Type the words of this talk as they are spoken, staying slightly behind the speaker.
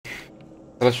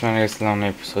Salut și ne la un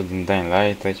episod din Dying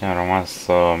Light. Aici am rămas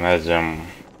să mergem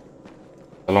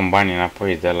să luăm banii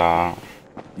înapoi de la...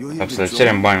 să le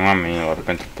cerem bani oamenilor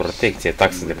pentru protecție,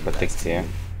 taxe de protecție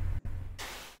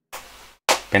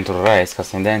pentru Rais, ca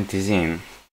să ne dea Antizin.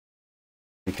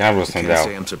 Încă n-a vrut să ne dea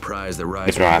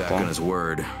de prima dată.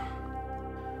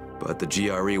 But the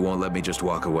GRE won't let me just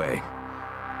walk away.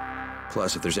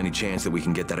 Plus, if there's any chance that we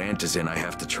can get that Antizin, I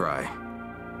have to try.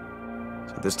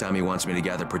 So this time he wants me to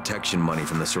gather protection money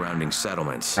from the surrounding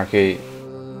settlements. Okay.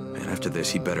 And after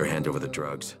this, he better hand over the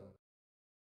drugs.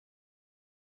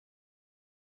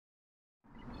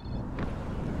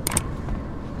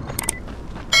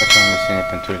 Facem misiune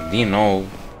pentru el din nou.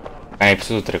 Ca în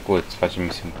episodul trecut facem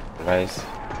misiune pentru Rais.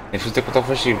 În episodul trecut au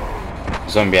fost și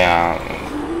zombia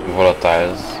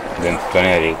volatiles din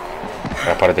Toneric, care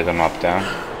apare decât noaptea,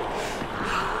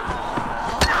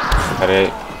 care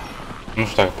nu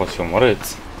știu dacă pot fi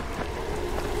omorâți.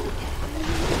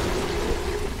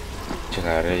 Ce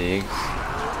are X?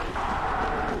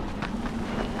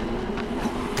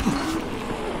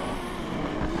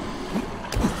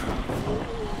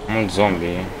 Mulți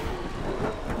zombie.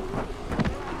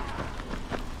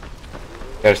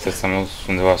 Chiar trebuie să mă duc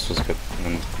undeva sus pe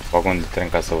un vagon de tren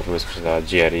ca să vorbesc cu la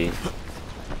GRE.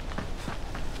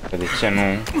 De ce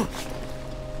nu?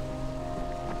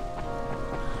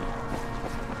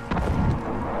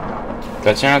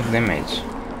 Dar ce n-a de damage?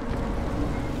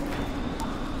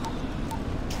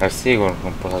 Dar sigur că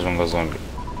pot să ajungă zombie.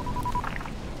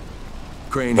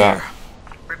 Da.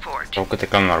 Sau câte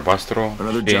clanul albastru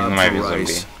și nu mai vezi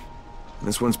zombie.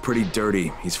 This one's pretty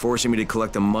dirty. He's forcing me to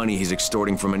collect the money he's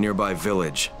extorting from a nearby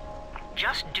village.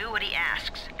 Just do what he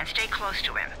asks and stay close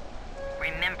to him.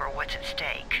 Remember what's at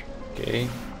stake. Ok.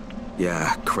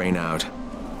 Yeah, crane out.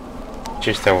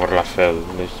 Aceștia vor la fel,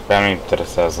 deci pe mine nu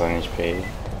interesează nici pe ei.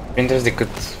 Printre decât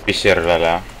fișierele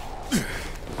alea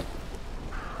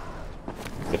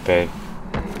de pe,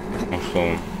 nu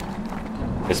știu,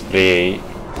 despre ei,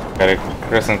 care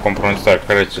cred că sunt compromisitoare,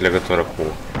 care are legătură cu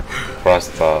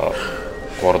proasta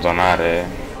coordonare,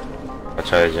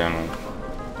 acea de genul.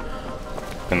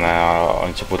 Când a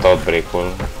început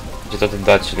outbreak-ul, și toate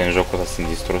dacile în jocul ăsta sunt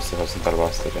distruse sau sunt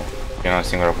albastre. Una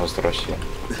singură a fost roșie.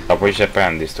 Apoi și pe aia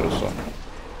am distrus-o.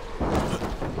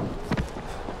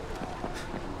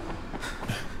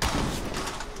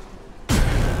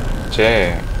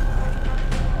 Ce?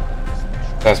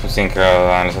 Stați puțin că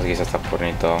am lăsat chestia asta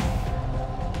pornită.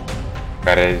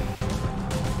 Care...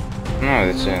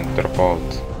 Nu, de ce? Drop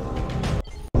out.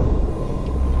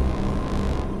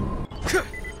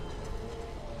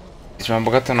 Deci m-am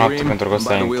băgat în noapte pentru că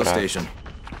ăsta a intrat.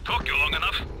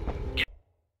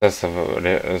 Să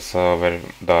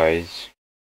da aici.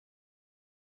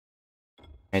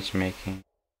 Matchmaking.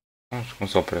 Nu știu cum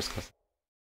să opresc asta.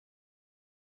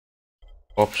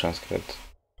 Options, cred.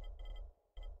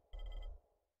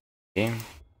 Ok.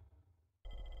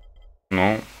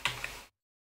 Nu.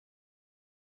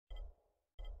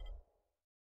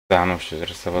 Da, nu știu,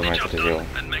 trebuie să văd mai târziu.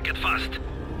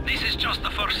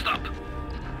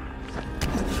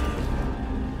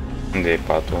 Unde e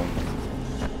patul?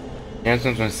 Eu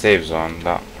sunt un safe zone,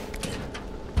 da.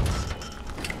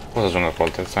 Pot să ajung acolo,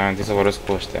 trebuie să am amintit să vorbesc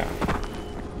cu ăștia.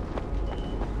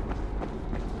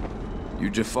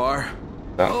 You Jafar?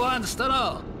 Da.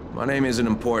 My name isn't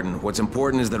important. What's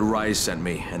important is that Rais sent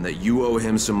me, and that you owe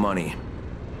him some money.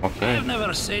 Okay. I've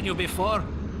never seen you before.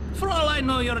 For all I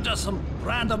know, you're just some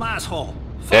random asshole.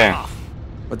 Fuck Yeah. off.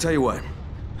 I'll tell you what.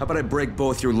 How about I break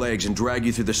both your legs and drag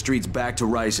you through the streets back to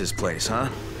Rice's place, huh?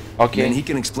 Okay. Then he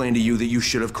can explain to you that you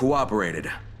should have cooperated.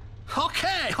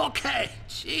 Okay.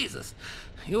 Jesus.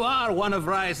 You are one of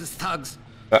Rice's thugs.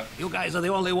 You guys are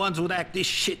the only ones who'd act this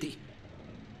shitty.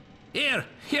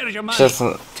 Here's your money.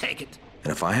 Take it.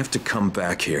 And if I have to come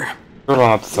back here... Nu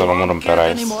l-am atât să-l omorâm pe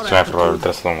Rais. Și mai probabil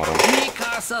trebuie să-l omorâm. Mi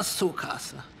casa, su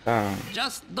casa.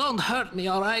 Just don't hurt me,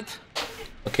 alright?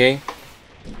 Ok.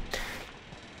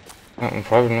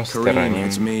 Probabil nu să te rănim.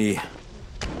 It's me.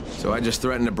 So I just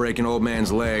threatened to break an old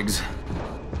man's legs.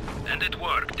 And it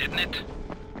worked, didn't it?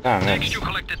 Da, Next you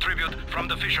collect the tribute from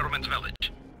the fisherman's village.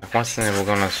 Acum să ne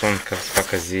băgăm la somn ca să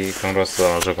facă zi, că nu vreau să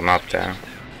joc noaptea.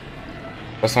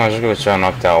 O să mai joc eu ceva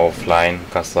noaptea offline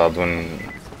ca să adun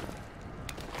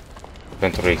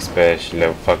pentru XP și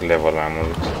le fac level mai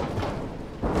mult.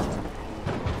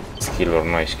 Skill-uri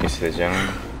noi și chestii de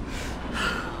genul.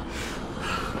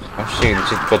 Nu știu de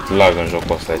ce tot lag în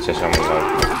jocul ăsta, de ce așa mult lag.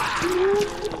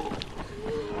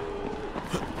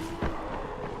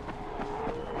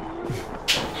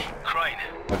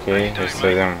 Ok, hai să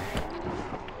vedem.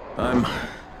 I'm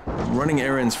running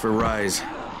errands for Rais.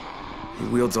 He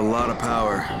wields a lot of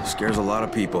power, scares a lot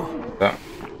of people. Da.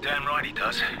 Damn right he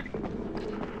does.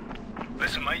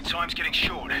 Listen, mate, time's getting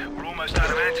short. We're almost out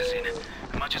of Antizin.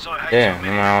 As much as I hate to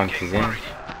admit it, I'm getting worried.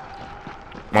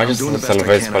 Mă ajut să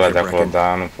salvezi pe ăla de acolo,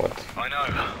 dar nu pot. I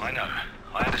know.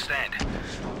 I understand.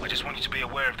 I just want you to be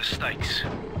aware of the stakes.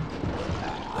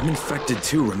 I'm infected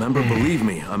too, remember? Believe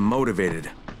me, I'm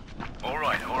motivated. All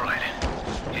right.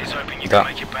 Here's hoping you can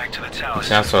make it back to the tower.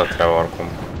 Ți-am la treabă oricum.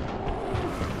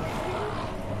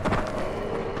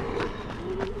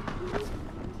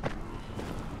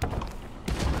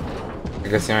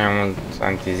 Găsim mai mult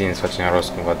antizin, să facem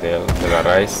rost cumva de el, de la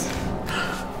Rais.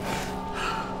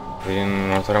 Prin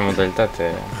următoarea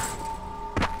modalitate.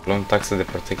 Luăm taxă de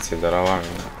protecție de la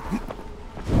oameni.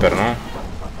 Sper, nu?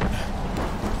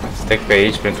 Stec pe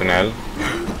aici, prin tunel.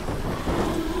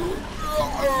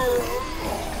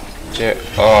 Ce?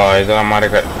 Oh, e de la mare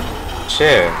care...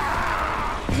 Ce?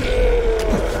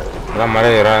 De la mare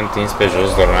era întins pe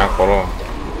jos, dormea acolo.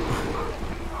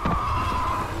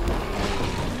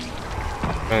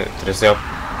 Trebuie să iau...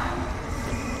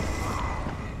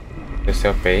 Trebuie să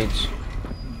iau pe aici.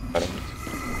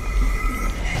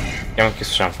 I-am închis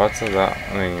ușa în față, dar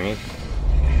nu e nimic.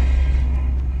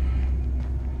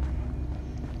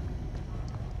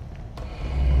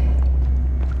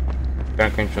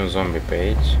 Sperăm că niciun zombie pe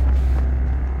aici.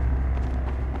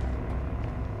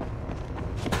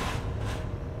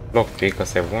 Lockpick,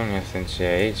 ăsta e bun, ia să ce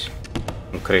e aici.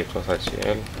 Un crate-ul ăsta ce e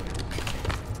el.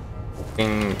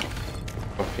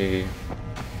 O fi...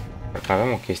 Cred că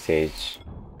avem o chestie aici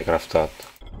de craftat.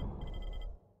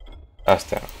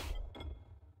 Astea.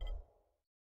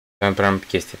 Am prea multe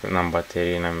chestii, că n-am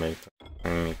baterii, n-am meritat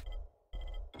nimic.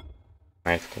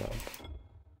 Night Club.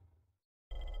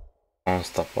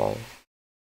 Unstoppable.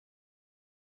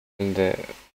 De...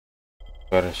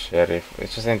 Fără sheriff.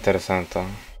 Deci asta e interesantă.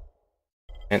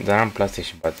 Dar am plastic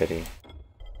și baterii.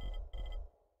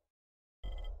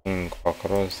 Cu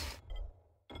across.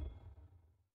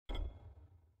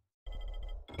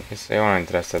 Ok, să iau una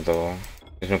dintre astea două.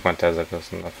 Deci nu contează că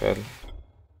sunt la fel.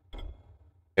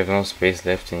 Have no space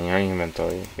left in your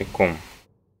inventory. E cum?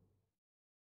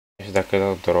 Și dacă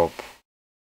dau drop.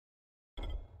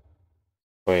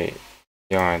 Păi,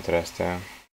 iau una dintre astea.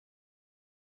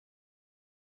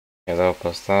 Ia dau pe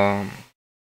ăsta.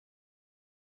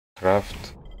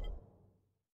 Craft.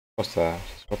 Ăsta.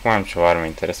 Oricum am ceva arme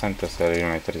interesante, o să revin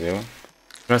mai târziu.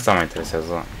 Nu asta mă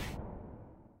interesează.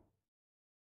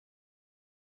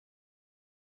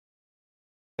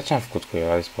 Ce am făcut cu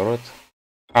el? A dispărut?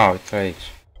 Uite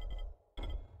aici.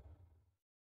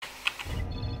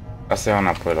 Asta iau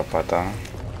înapoi lopata.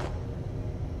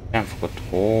 Ce am făcut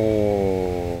cu...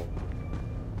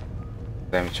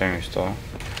 Dai-mi ce mișto.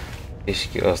 E și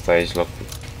ăsta aici loc.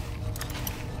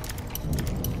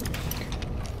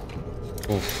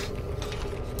 Uf.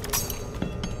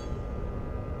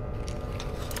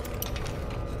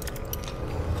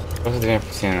 O să devine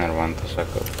puțin enervant, așa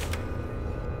că...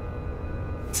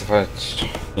 Se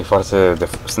faci... E foarte...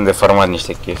 Sunt deformat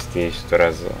niște chestii și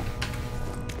durează...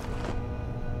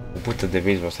 O bută de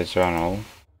baseball, asta e ceva nou.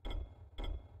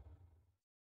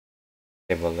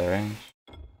 Table de range.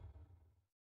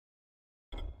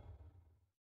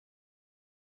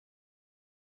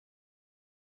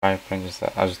 Hai, frânge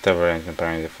asta. Ajută range pentru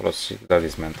mine de folos și da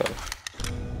dismantle.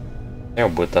 Ia o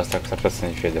bută asta, că s-ar putea să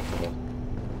ne fie de folos.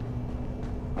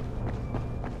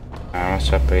 Am rămas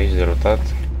cea pe aici de luptat.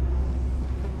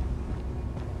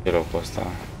 E locul ăsta.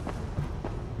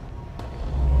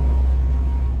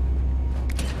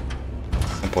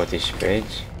 Nu pot ieși pe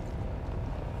aici.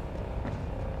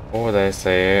 Dar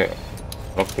asta e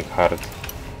lockpick hard.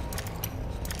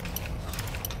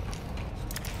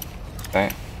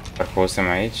 Stai, parcă o să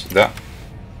mai aici, da.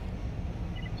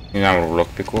 Nu am rupt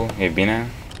lockpick-ul, e bine.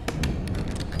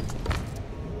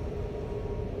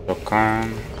 Tocan.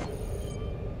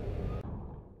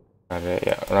 Care,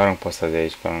 ia, îl arunc pe ăsta de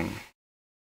aici, că nu...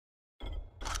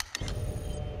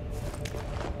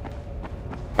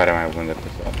 Pare mai bun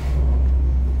decât ăla.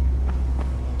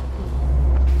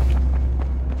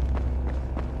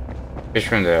 Pe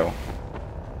și unde iau?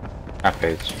 Pe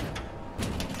aici.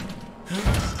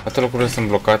 Toate lucrurile sunt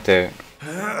blocate.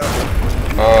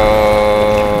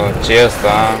 Ce e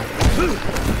asta?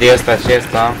 Ce e asta? Ce e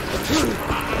asta?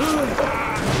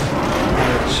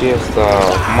 Ce e asta?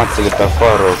 Mațele pe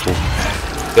afară cu...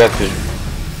 Iată.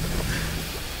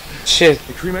 Ce?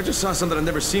 Cream, I just saw something I've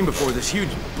never seen before. This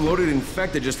huge bloated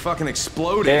infected just fucking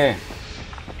exploded.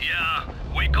 Yeah,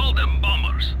 we call them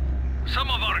bombers. Some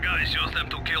of our guys use them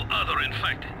to kill other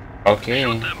infected. Okay.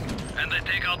 Shoot them, and they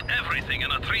take out everything in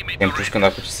a 3-meter Te împușcă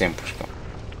dacă ce se împușcă.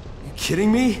 You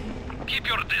kidding me? Keep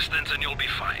your distance and you'll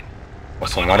be fine. O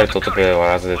să moare totul pe o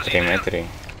rază de 3 metri.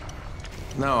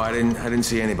 No, I didn't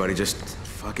see anybody, just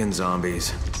fucking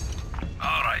zombies.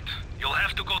 All right. You'll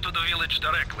have to go to the village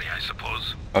directly, I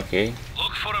suppose. Ok.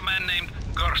 Look for a man named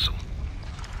Gheimărul.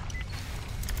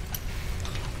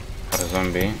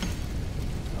 Zombie.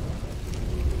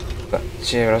 Da,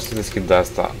 ce vreau să deschid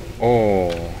asta?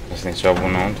 Oh, asta e ceva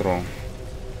bun înăuntru.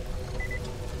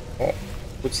 Oh,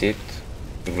 cuțit.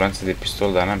 Glanțe de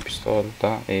pistol, dar n-am pistol,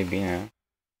 da, e bine.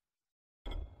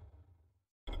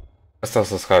 Asta o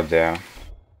să scap de ea.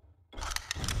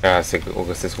 Ea o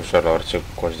găsesc ușor la orice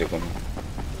coș de gumă.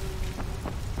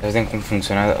 Să vedem cum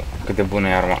funcționează, cât de bună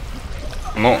e arma.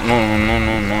 Nu,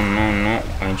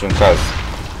 în niciun caz.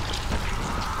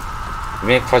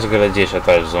 Bine că faci gălăgie și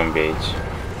atragi zombie aici.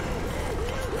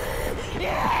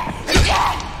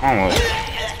 Mamă.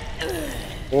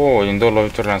 Oh, din două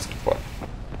lovituri le-am scăpat.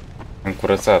 Am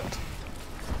curățat.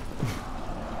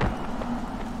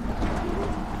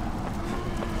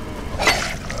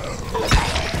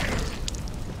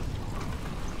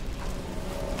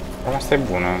 Asta e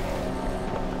bună.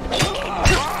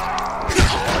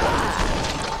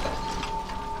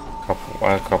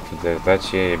 Capul de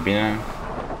dacie e bine.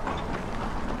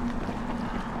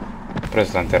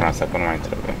 Presc lanterna asta că nu mai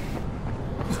trebuie.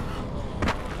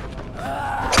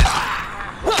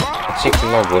 Ce-i cu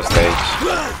lagul ăsta aici?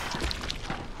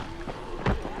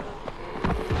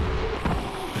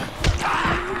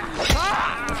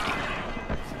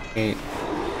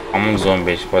 Am un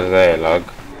zombie și poate da e lag.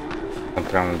 Am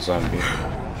prea mult zombie.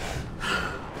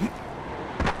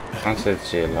 Nu înțeleg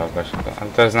ce e lag așa că...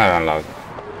 Altăzi n-aveam lag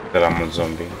de la mult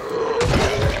zombie.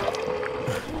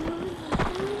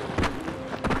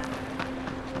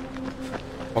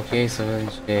 Ok, să vedem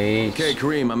ce e aici. Okay,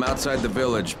 Kareem, I'm outside the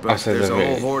village, but there's a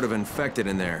whole horde of infected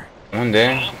in there. Unde?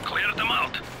 Clear them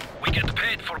out. We get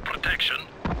paid for protection.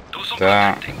 Do some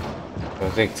Da. protecting.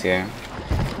 Protecție.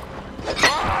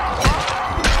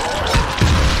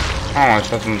 Am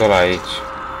așteptat un dolar aici.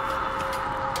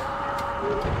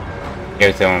 Ia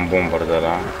uite un bomber de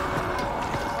la.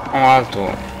 Am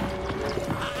altul.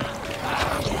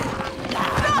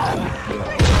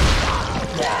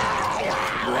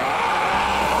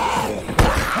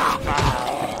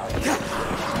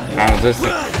 Am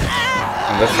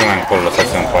dat să mai încolo,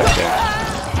 lăsați-mă în pace.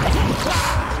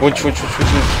 Fugi.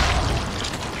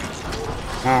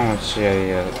 Mamă,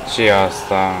 ce e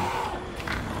asta?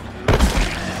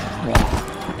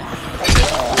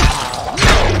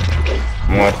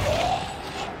 Mor.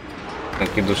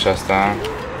 Închid ușa asta.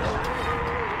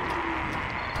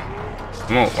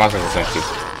 Nu, asta să se închid.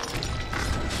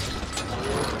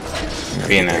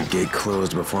 Bine. That gate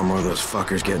closed before more of those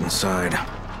fuckers get inside.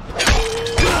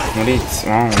 Muriți,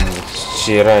 mamă,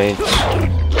 ce era aici?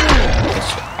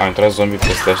 Deci, au intrat zombie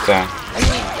peste ăștia.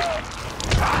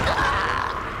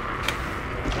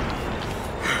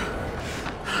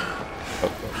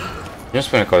 Nu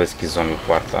spune că au deschis zombie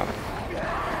poarta.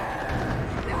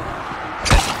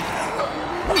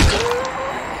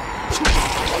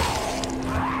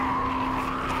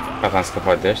 Gata, am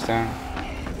scăpat de ăștia.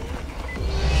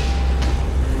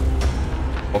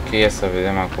 Ok, ia să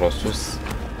vedem acolo sus.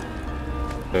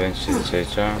 Vedem ce zice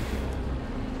aici.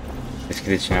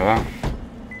 Deschide cineva.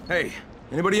 Hey,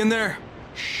 anybody in there?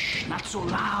 Shh, not so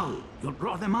loud. You'll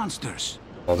draw the monsters.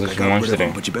 S-au dus I și got rid of monștri.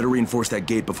 them, but you better reinforce that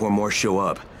gate before more show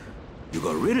up. You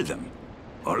got rid of them?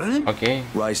 All of them? Ok.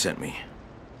 Rai sent me.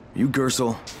 You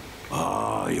Gheimărul?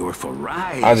 Oh, you were for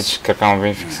Rais. A, deci cred că am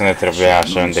venit fix unde trebuia,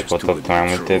 așa unde cu tot mai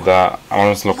multe, dar am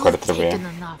ajuns în locul care trebuie.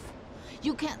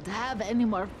 You can't have any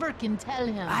more. Firkin, tell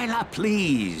him. Ayla,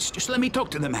 please. Just let me talk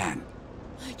to the man.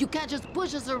 You can't just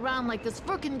push us around like this.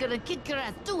 Firkin gonna kick your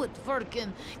ass. Do it,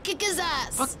 Firkin. Kick his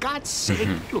ass. For God's sake.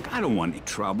 Look, I don't want any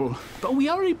trouble. But we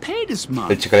already paid this month.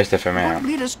 Deci crește femeia. Don't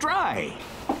lead us dry.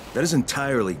 That is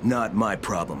entirely not my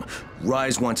problem.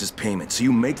 Rise wants his payment, so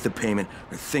you make the payment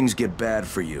or things get bad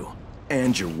for you.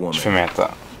 And your woman. Și femeia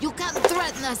ta. You can't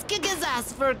threaten us. Kick his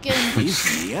ass, Firkin. Give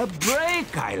me a break,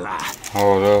 Ayla.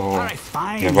 Aoleu. All right,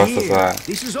 fine. Nevastă Here. ta.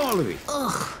 This is all of it.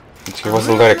 Ugh. Deci că vă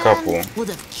să-l doare capul. Would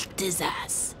have kicked his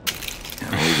ass. I'll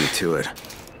leave you to it.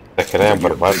 Dacă era ea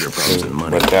bărbat,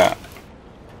 bătea.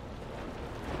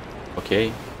 Ok.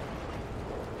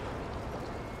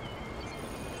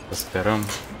 Să sperăm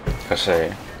că așa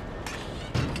e.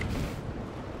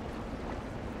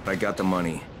 I got the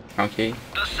money. Ok.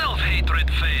 The self-hatred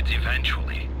fades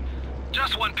eventually.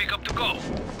 Just one pickup to go.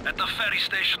 At the ferry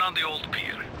station on the old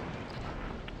pier.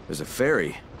 There's a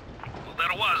ferry. Well,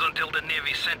 there was until the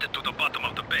Navy sent it to the bottom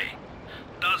of the bay.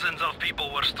 Dozens of people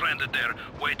were stranded there,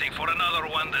 waiting for another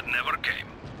one that never came.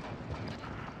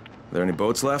 Are there any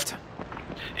boats left?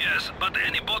 Yes, but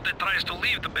any boat that tries to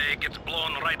leave the bay gets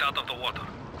blown right out of the water.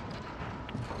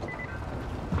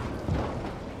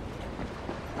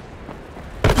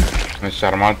 Deci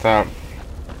armata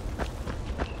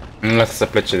nu lasă să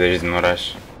plece de aici din oraș,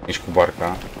 nici cu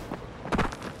barca.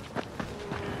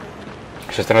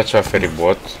 Și ăsta era ceva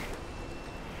feribot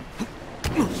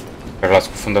care l-a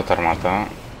scufundat armata.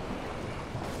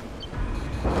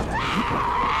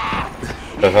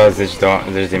 Lăsa zeci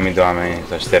de mii de oameni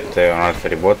să aștepte un alt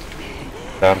feribot,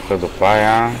 dar că după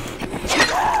aia...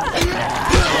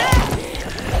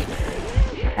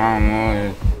 Mamă...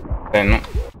 nu...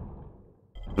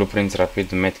 Blueprints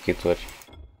rapid, medkit-uri.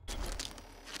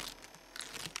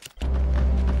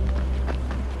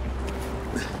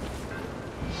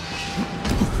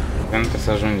 Trebuie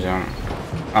să ajungem...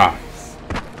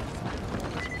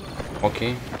 Ok.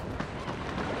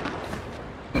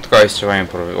 Pentru că aici ceva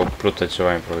o plută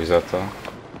ceva improvizată.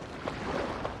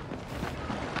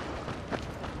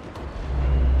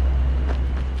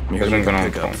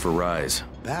 Pick up for Rais.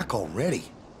 Back already?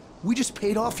 We just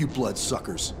paid off, you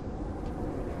bloodsuckers.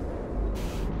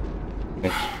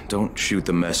 Don't shoot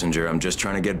the messenger. I'm just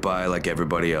trying to get by like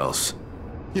everybody else.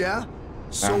 Yeah?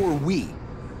 So are we.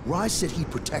 Rais said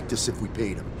he'd protect us if we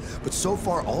paid him. But so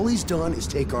far, all he's done is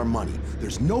take our money.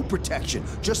 There's no protection,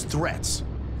 just threats.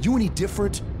 You any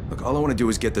different? Look, all I want to do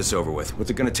is get this over with. What's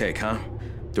it gonna take, huh?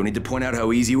 Don't need to point out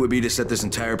how easy it would be to set this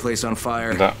entire place on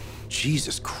fire. Da.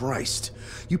 Jesus Christ.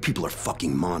 You people are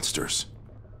fucking monsters.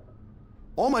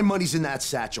 All my money's in that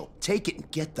satchel. Take it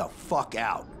and get the fuck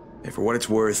out. Hey, for what it's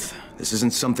worth, this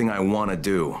isn't something I want to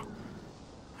do.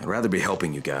 I'd rather be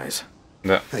helping you guys.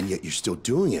 Da. And yet you're still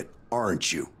doing it,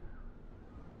 aren't you?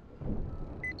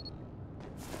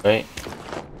 Păi...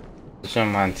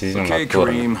 Ducem Antizinul la Okay, turn.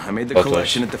 Kareem, I made the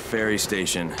collection at the ferry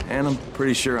station, and I'm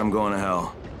pretty sure I'm going to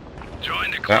hell. Join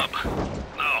the club.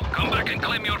 Now, come back and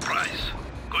claim your prize.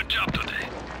 Good job today.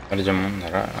 Mergem în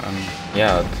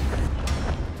iad.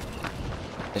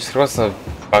 Deci trebuie să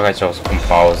fac aici o scump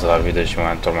pauză la video și mă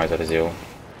întorc mai târziu.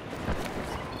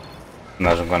 Când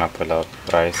ajung înapoi la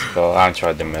Rais, că am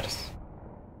ceva de mers.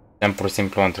 Am pur și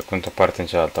simplu am trecut într-o parte în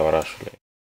cealaltă a orașului.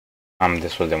 Am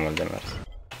destul de mult de mers.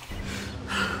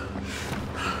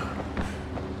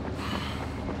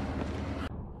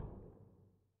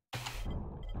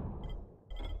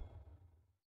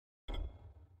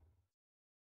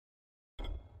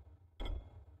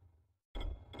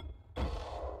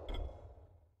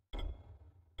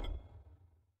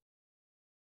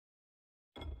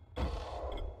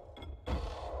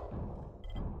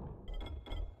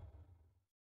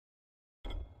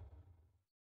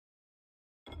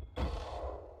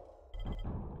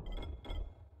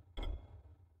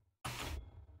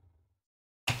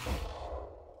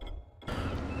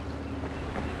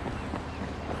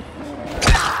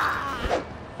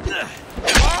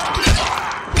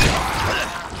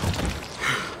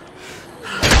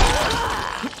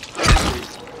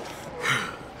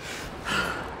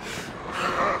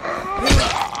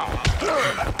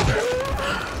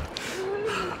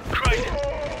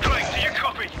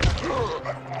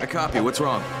 Copy, what's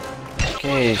wrong?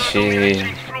 Ok, și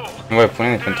nu voi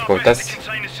pune pentru că uitați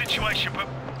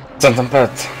s-a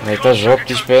întâmplat la etajul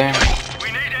 18.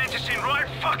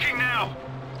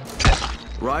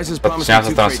 Patrocina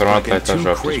s-a transformat la etajul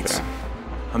 18.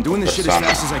 Persoana.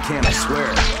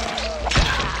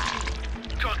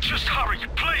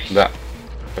 Da.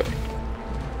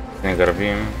 Ne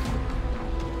grăbim.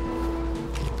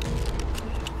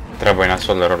 Treaba-i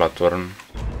nasol de rău la turn.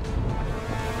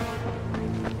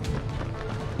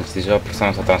 Deci deja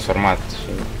persoana s-a transformat și...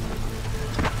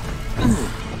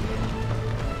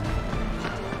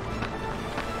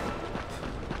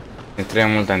 Ne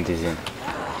trebuie mult antizin.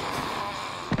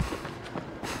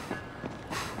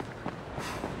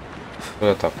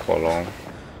 Tot acolo.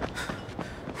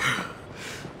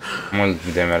 Mult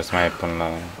de mers mai e până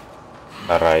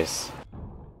la Rais.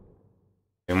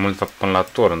 E mult până la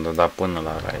turn, dar până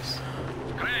la Rais.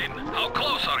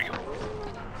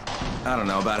 I don't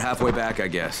know, about halfway back, I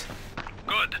guess.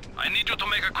 Good. I need you to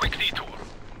make a quick detour.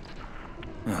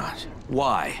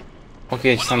 Why? Ok,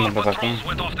 ce s-a întâmplat acum?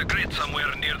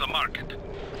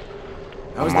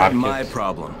 How is that my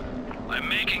problem? I'm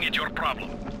making it your problem.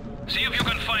 See if you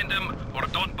can find them or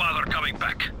don't bother coming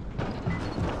back.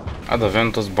 A, dar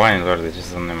avem toți banii doar, de ce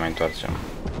să nu ne mai întoarcem?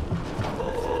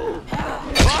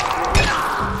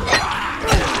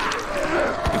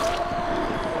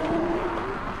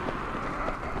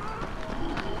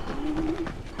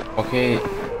 Ok,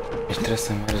 deci trebuie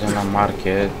să mergem la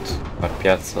market, la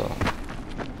piață.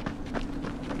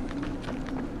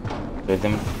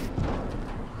 Vedem,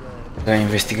 să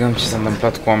investigăm ce s-a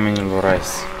întâmplat cu oamenii lui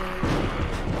Rais.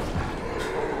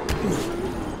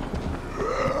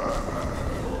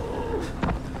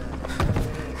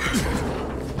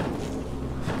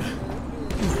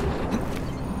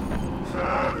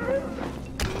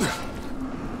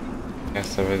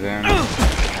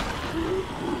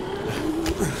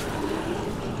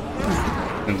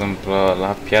 întâmplă la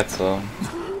piață.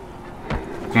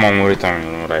 Cum a murit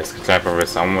oamenul Rais? Că cel mai probabil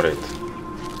s-a murit.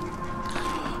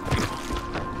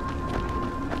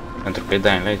 Pentru că e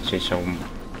Dying Light și aici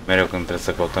mereu când trebuie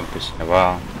să căutăm pe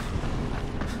cineva,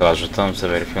 să-l ajutăm, să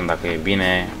verificăm dacă e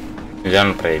bine. Deja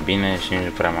nu prea e bine și nici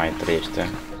nu prea mai trăiește.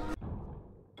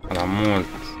 Dar mult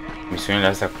misiunile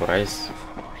astea cu Rais.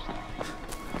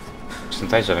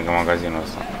 Sunt aici lângă magazinul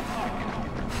ăsta.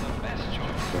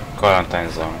 Quarantine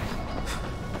zone.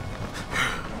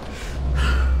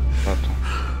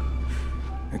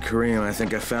 Kareem, I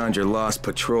think I found your lost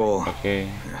patrol. Okay.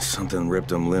 Something ripped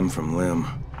them limb from limb.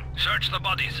 Search the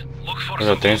bodies. Look for Lo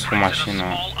some tens cu footprints in a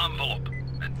mașina. small envelope.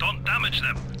 And don't damage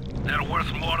them. They're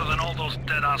worth more than all those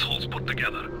dead assholes put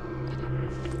together.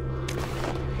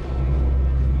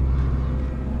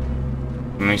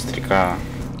 Nu-i strica.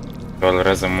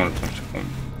 Valorează mult, nu știu cum.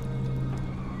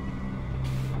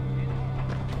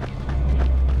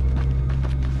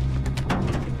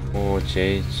 O, ce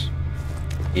aici?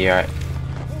 Ia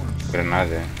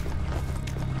grenade.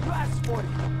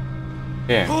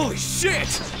 Ce? Holy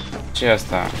shit! Ce e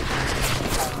asta?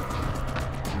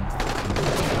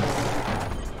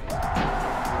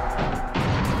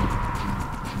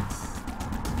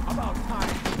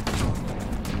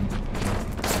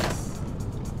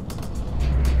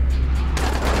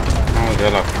 De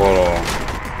la acolo.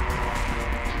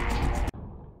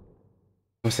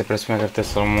 Nu se presupune că trebuie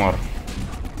să-l mor.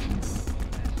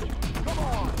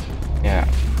 Ia.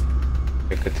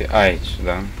 Pe cât e aici,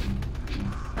 da?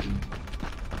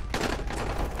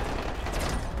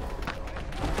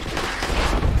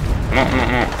 Nu.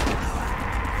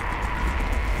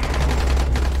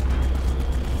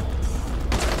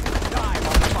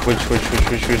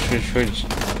 Fugi.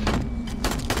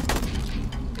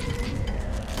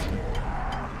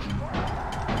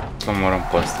 Să omorăm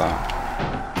pe ăsta.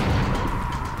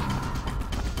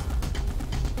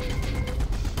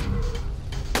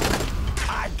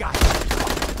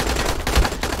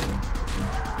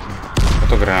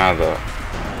 Tot o grenadă.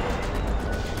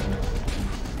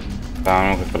 Dar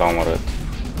nu cred că l-a omorât.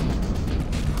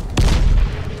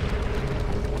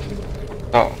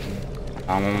 Sau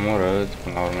am omorât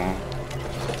până la urmă.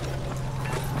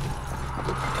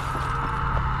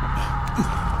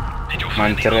 Mă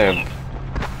întreb.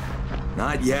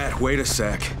 Not yet. Wait a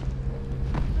sec.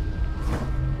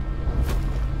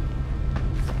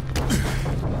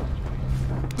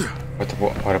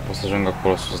 Uite, oare pot să ajung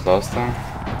acolo sus la asta?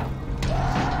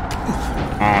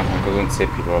 Am căzut în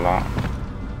țepilul ăla.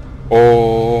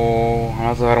 Am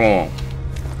luat armă.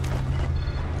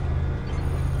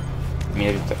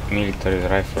 Military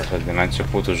rifle, așa, din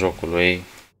începutul jocului.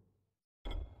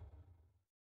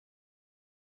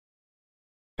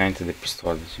 Înainte de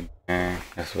pistol, deci bine.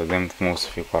 Ia să vedem cum o să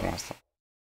fie cu arma asta.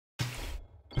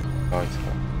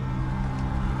 Uite.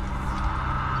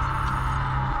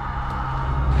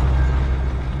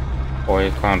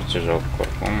 E ca în orice joc,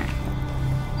 oricum.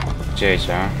 Ce e aici?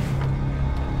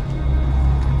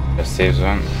 E save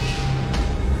zone.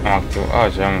 Am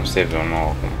activat. Ce am un save zone nou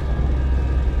acum.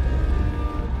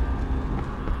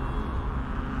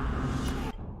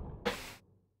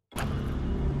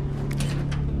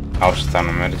 Și ăsta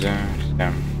nu merge.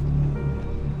 Știam.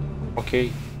 Ok.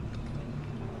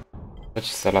 Ce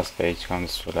să las pe aici, că am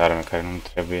destul de arme care nu-mi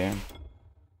trebuie.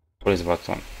 Police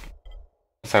baton.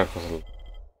 Asta că o să-l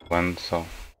vând sau...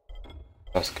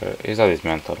 E za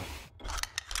dismantle.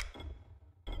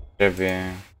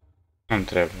 Trebuie... Nu-mi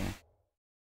trebuie.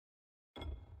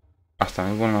 Asta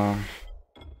nu e bună.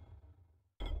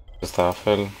 Asta la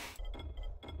fel.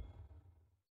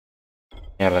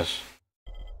 Iarăși.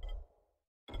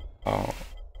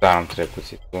 Da, am trebuie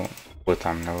cuțitul. Uite,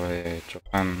 am nevoie de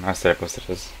ciocan. Asta le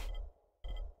păstrez.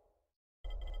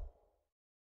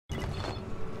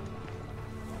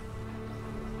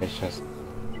 Deci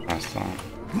asta.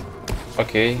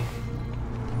 Ok.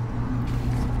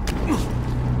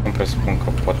 Îmi presupun că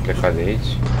pot pleca de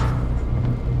aici.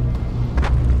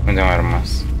 Unde am mai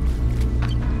rămas?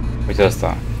 Uite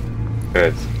asta.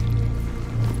 Cred.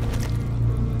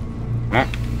 Nu?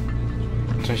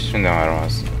 Atunci unde am mai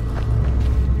rămas?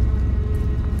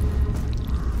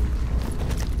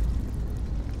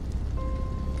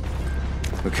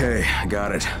 Okay, I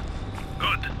got it.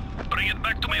 Good. Bring it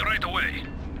back to me right away.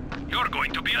 You're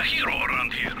going to be a hero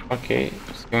around here. Ok,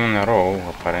 sunt un erou,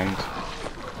 aparent.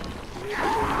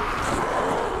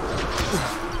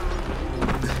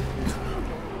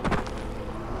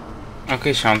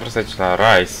 Ok, și am întors aici la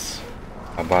Rais,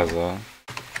 la bază.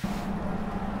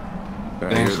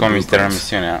 Vedeți cum mi-a terminat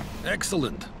misiunea.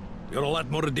 Excellent. You're a lot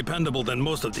more dependable than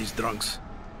most of these drunks.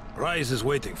 Rais is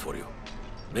waiting for you.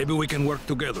 Maybe we can work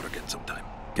together again sometime.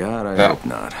 God, I hope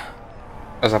not.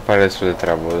 Asta pare destul de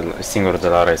treabă, singurul de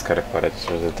la Rais care pare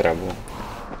destul de treabă.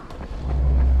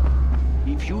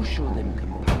 If you show them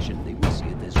compassion, they will see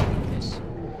it as weakness.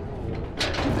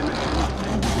 Give them a hand,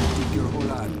 and take your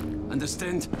whole arm.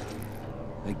 Understand?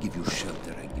 I give you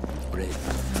shelter, I give you bread,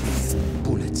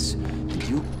 bullets, and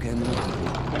you cannot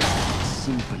ignore a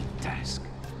simple task.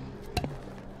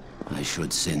 I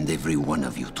should send every one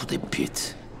of you to the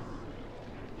pit.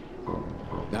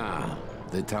 Ah,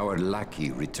 the tower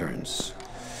lackey returns.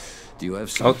 Do you have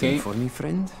something for me,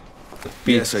 friend?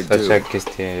 Yes, I do. Așa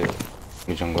chestie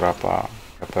în groapa,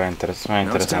 că pare interesant.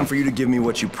 Now it's time for you to give me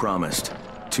what you promised.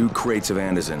 2 crates of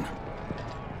Antizin.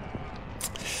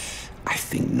 I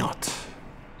think not.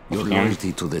 Your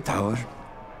loyalty to the tower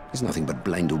is nothing but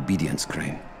blind obedience,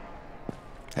 Crane.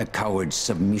 A coward's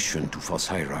submission to false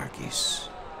hierarchies.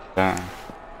 Da.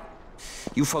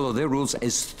 You follow their rules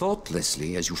as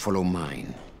thoughtlessly as you follow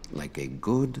mine, like a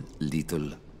good little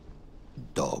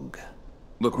dog.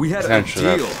 Look, we had a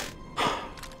deal.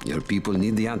 Your people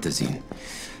need the Antizin.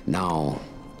 Now,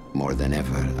 more than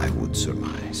ever, I would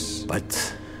surmise.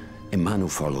 But a man who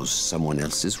follows someone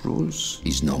else's rules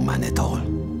is no man at all.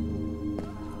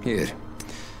 Here,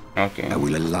 I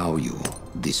will allow you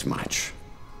this much.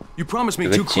 You promised me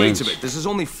 2 crates of it. This is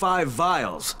only 5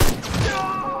 vials.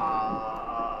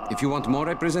 If you want more,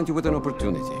 I present you with an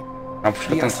opportunity. Am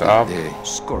pus the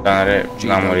scorpion,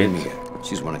 n-a murit.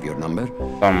 She's one of your number.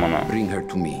 Bring her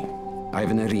to me. I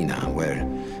have an arena where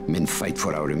men fight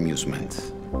for our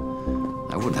amusement.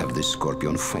 I would have this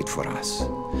scorpion fight for us.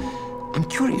 I'm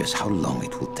curious how long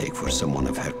it will take for someone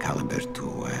of her caliber to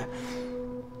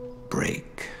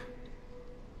break.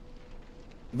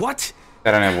 What?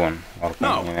 Era nebun.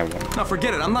 No, no,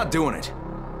 forget it. I'm not doing it.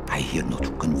 I hear no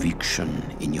true conviction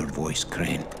in your voice,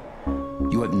 Crane.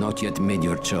 You have not yet made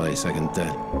your choice, I can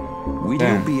tell. Will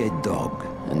you be a dog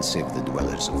and save the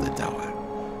dwellers of the tower?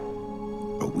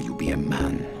 Or will you be a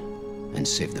man and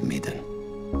save the maiden?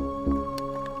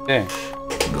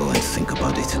 Go and think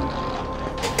about it.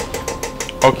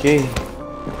 Okay.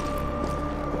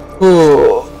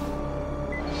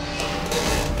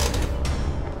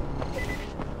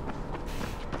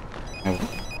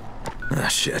 Ah,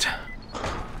 shit.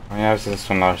 Ia să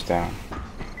sună ăștia.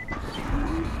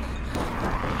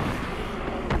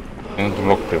 Într-un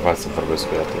loc privat să vorbesc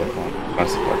cu ea telefon. Cum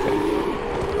se poate?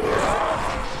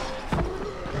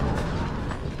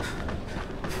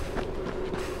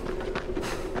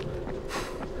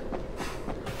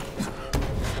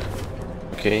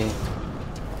 Ok.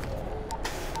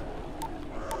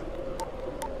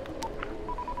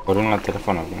 Vorbim la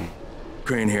telefon acum.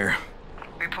 Crane here.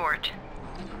 Report.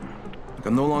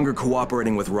 I'm no longer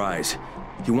cooperating with Rais.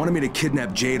 He wanted me to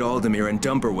kidnap Jade Aldemir and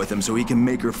dump her with him so he can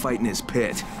make her fight in his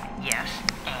pit. Yes,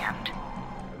 and?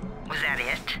 Was that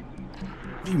it?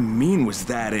 What do you mean, was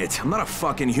that it? I'm not a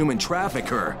fucking human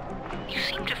trafficker. You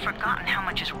seem to have forgotten how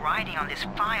much is riding on this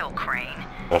file, Crane.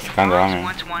 That's If kinda Rais wrong.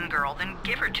 wants one girl, then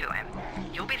give her to him.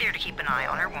 You'll be there to keep an eye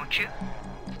on her, won't you?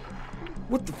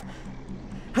 What the...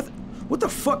 What the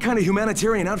fuck kind of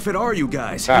humanitarian outfit are you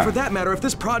guys? And for that matter, if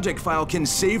this project file can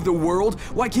save the world,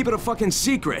 why keep it a fucking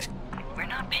secret?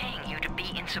 We're not paying you to be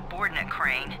insubordinate,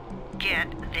 Crane. Get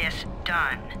this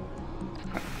done.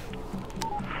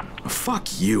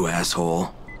 Fuck you, asshole.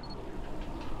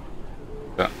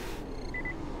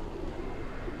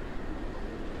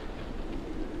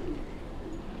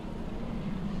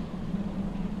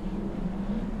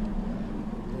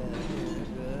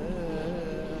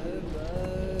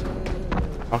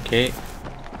 Ok.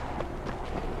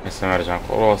 Hai să mergem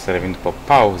acolo, o să revin după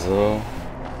pauză.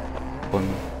 Bun,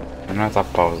 minunata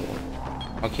pauză.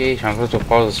 Ok, și am făcut o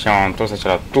pauză și am întors aici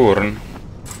la turn.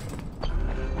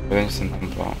 Vedem ce se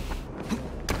întâmplă.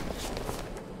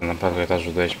 Se întâmplă cu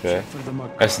etajul 12.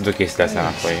 Hai să duc chestiile astea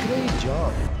înapoi.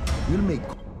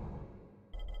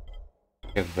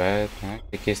 Get bad,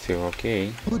 e chestii ok.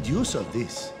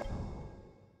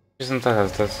 Ce sunt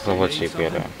astea să văd ce cu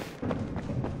ele?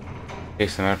 Ok,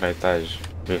 să merg la etaj,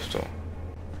 liftul.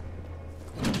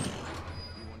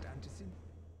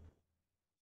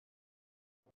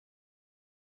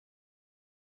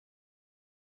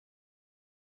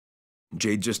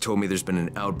 Jade just told me there's been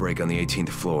an outbreak on the 18th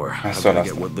floor. I've got to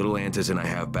get what little Antizin I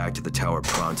have back to the tower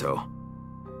pronto.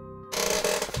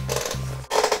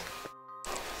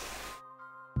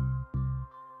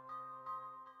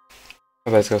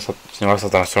 Vezi că cineva s-a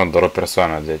transformat doar o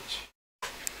persoană, deci...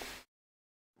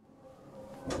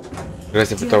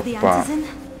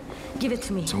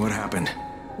 So what happened?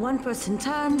 One person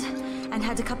turned and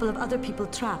had a couple of other people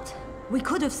trapped. We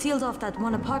could have sealed off that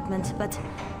one apartment, but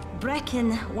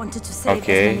Brecken wanted to save as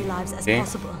many lives as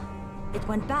possible. It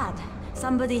went bad.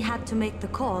 Somebody had to make the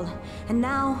call, and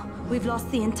now we've lost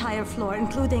the entire floor,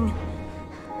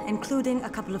 including a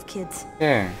couple of kids.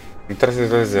 Yeah, mi trebuie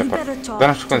să vezi apar. Dar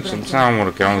nu știu cum, ce n-am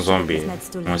omorât, că era un zombie,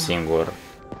 un singur.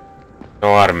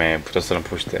 O arme, putea să-l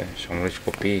împuște și au murit și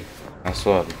copii,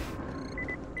 nasol.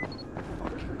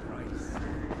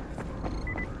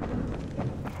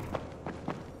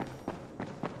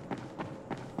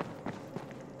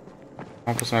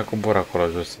 Am pus să mai cobor acolo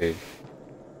jos ei.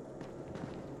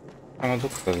 Mă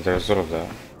duc să te rezolv, da.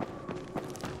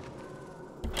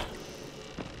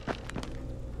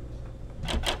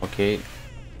 Ok.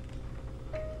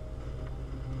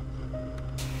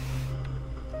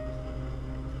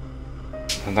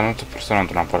 Dar nu te persoană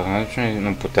într-un apartament, de ce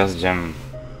nu putea să gen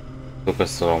ducă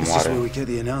să o omoare? This is where we get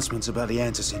the announcements about the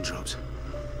Antizin drops.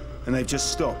 And they've just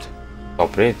stopped. S-au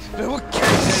oprit? There were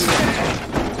kids in there!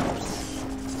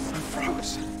 I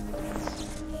froze.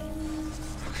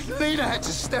 Lena had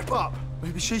to step up.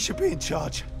 Maybe she should be in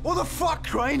charge. What the fuck,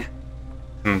 Crane?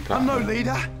 I'm no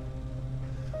leader.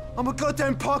 I'm a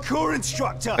goddamn parkour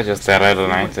instructor. Acesta era el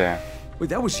înainte. Wait,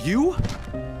 that was you?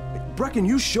 Brecken,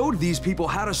 you showed these people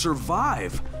how to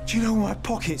survive. Do you know what my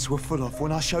pockets were full of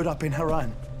when I showed up in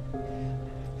Harran?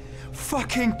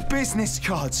 Fucking business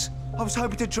cards. I was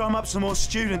hoping to drum up some more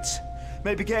students.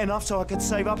 Maybe get enough so I could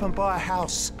save up and buy a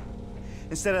house.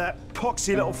 Instead of that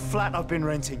poxy little flat I've been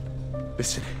renting.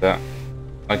 Listen. Da.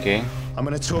 Ok. I'm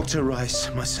gonna talk to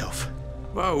Rais myself.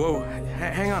 Whoa,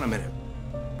 hang on a minute.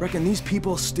 Brecken, these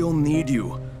people still need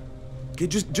you. Okay,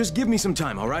 just give me some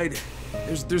time, all right?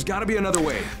 There's got to be another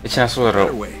way. Deci nasolul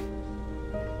rău.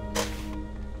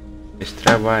 Deci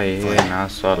treaba e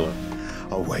nasolă.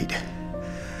 I'll wait,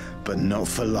 but not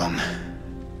for long.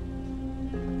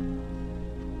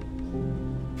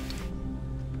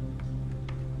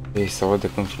 Ei, să văd de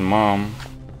când filmam.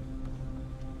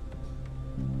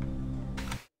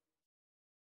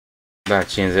 Da,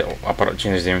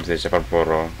 50 de minute, deci apar pe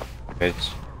oră.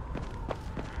 Deci...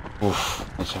 Uf,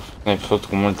 deci un episod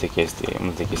cu multe chestii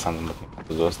s-au întâmplat în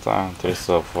episodul ăsta. Trebuie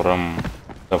să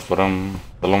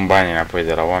luăm banii înapoi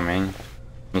de la oameni.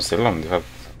 Nu să luăm, de fapt.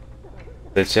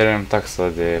 Să cerem taxa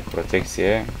de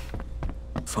protecție.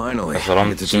 Să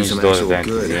luăm 5 doze de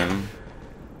antizin.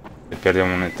 Să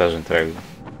pierdem un etaj întreg.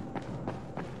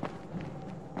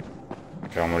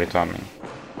 Că au murit oameni.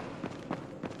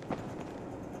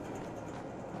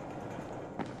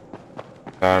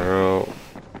 Dar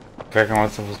cred că am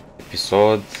atât a fost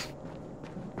episod.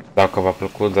 Dacă v-a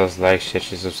plăcut, dați like, share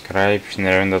și subscribe și ne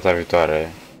revedem data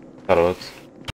viitoare. Salut!